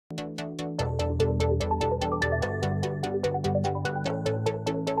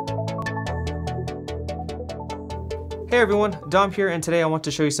Hey everyone, Dom here, and today I want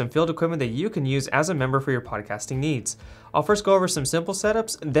to show you some field equipment that you can use as a member for your podcasting needs. I'll first go over some simple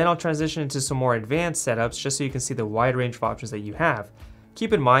setups, then I'll transition into some more advanced setups just so you can see the wide range of options that you have.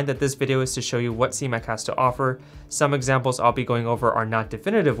 Keep in mind that this video is to show you what CMAC has to offer. Some examples I'll be going over are not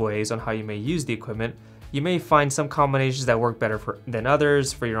definitive ways on how you may use the equipment. You may find some combinations that work better than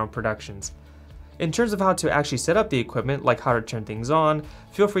others for your own productions. In terms of how to actually set up the equipment, like how to turn things on,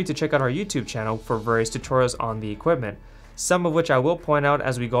 feel free to check out our YouTube channel for various tutorials on the equipment, some of which I will point out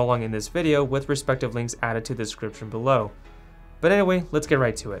as we go along in this video with respective links added to the description below. But anyway, let's get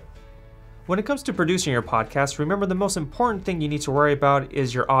right to it. When it comes to producing your podcast, remember the most important thing you need to worry about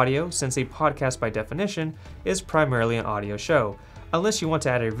is your audio, since a podcast by definition is primarily an audio show, unless you want to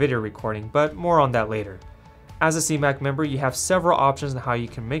add a video recording, but more on that later. As a CMAC member, you have several options on how you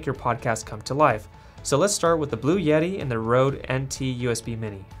can make your podcast come to life. So let's start with the Blue Yeti and the Rode NT USB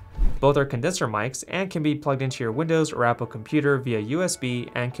Mini. Both are condenser mics and can be plugged into your Windows or Apple computer via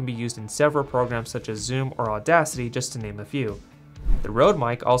USB and can be used in several programs such as Zoom or Audacity, just to name a few. The Rode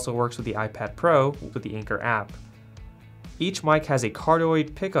mic also works with the iPad Pro with the Anchor app. Each mic has a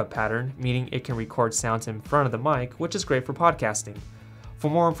cardioid pickup pattern, meaning it can record sounds in front of the mic, which is great for podcasting. For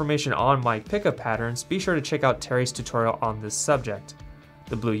more information on mic pickup patterns, be sure to check out Terry's tutorial on this subject.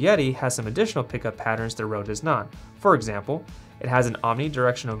 The Blue Yeti has some additional pickup patterns the Rode does not. For example, it has an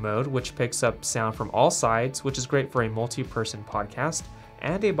omnidirectional mode which picks up sound from all sides, which is great for a multi-person podcast,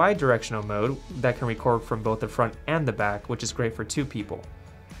 and a bidirectional mode that can record from both the front and the back, which is great for two people.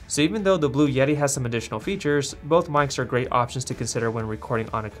 So even though the Blue Yeti has some additional features, both mics are great options to consider when recording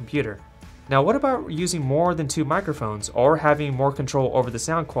on a computer. Now, what about using more than two microphones or having more control over the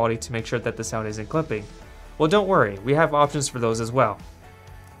sound quality to make sure that the sound isn't clipping? Well, don't worry, we have options for those as well.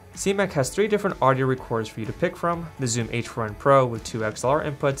 CMAC has 3 different audio recorders for you to pick from: the Zoom H4n Pro with 2 XLR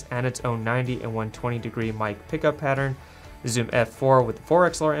inputs and its own 90 and 120 degree mic pickup pattern, the Zoom F4 with 4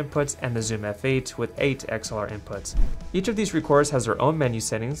 XLR inputs, and the Zoom F8 with 8 XLR inputs. Each of these recorders has their own menu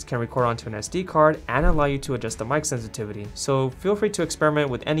settings, can record onto an SD card, and allow you to adjust the mic sensitivity, so feel free to experiment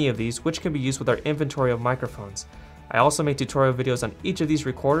with any of these, which can be used with our inventory of microphones. I also make tutorial videos on each of these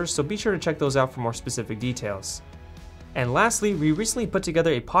recorders, so be sure to check those out for more specific details. And lastly, we recently put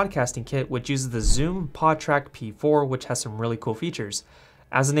together a podcasting kit which uses the Zoom PodTrack P4, which has some really cool features.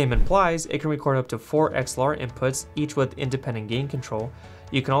 As the name implies, it can record up to 4 XLR inputs, each with independent gain control.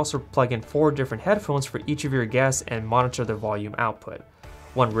 You can also plug in 4 different headphones for each of your guests and monitor the volume output.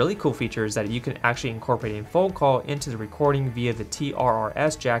 One really cool feature is that you can actually incorporate a phone call into the recording via the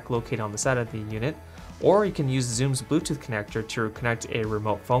TRRS jack located on the side of the unit, or you can use Zoom's Bluetooth connector to connect a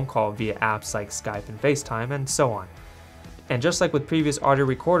remote phone call via apps like Skype and FaceTime, and so on. And just like with previous audio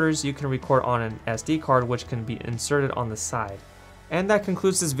recorders, you can record on an SD card which can be inserted on the side. And that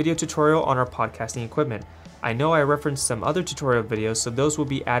concludes this video tutorial on our podcasting equipment. I know I referenced some other tutorial videos, so those will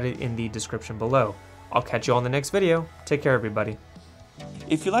be added in the description below. I'll catch you on the next video. Take care, everybody.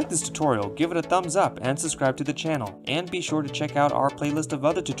 If you like this tutorial, give it a thumbs up and subscribe to the channel, and be sure to check out our playlist of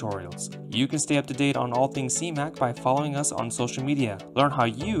other tutorials. You can stay up to date on all things CMAC by following us on social media. Learn how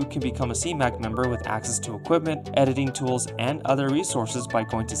you can become a CMAC member with access to equipment, editing tools, and other resources by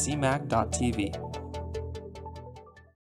going to cmac.tv.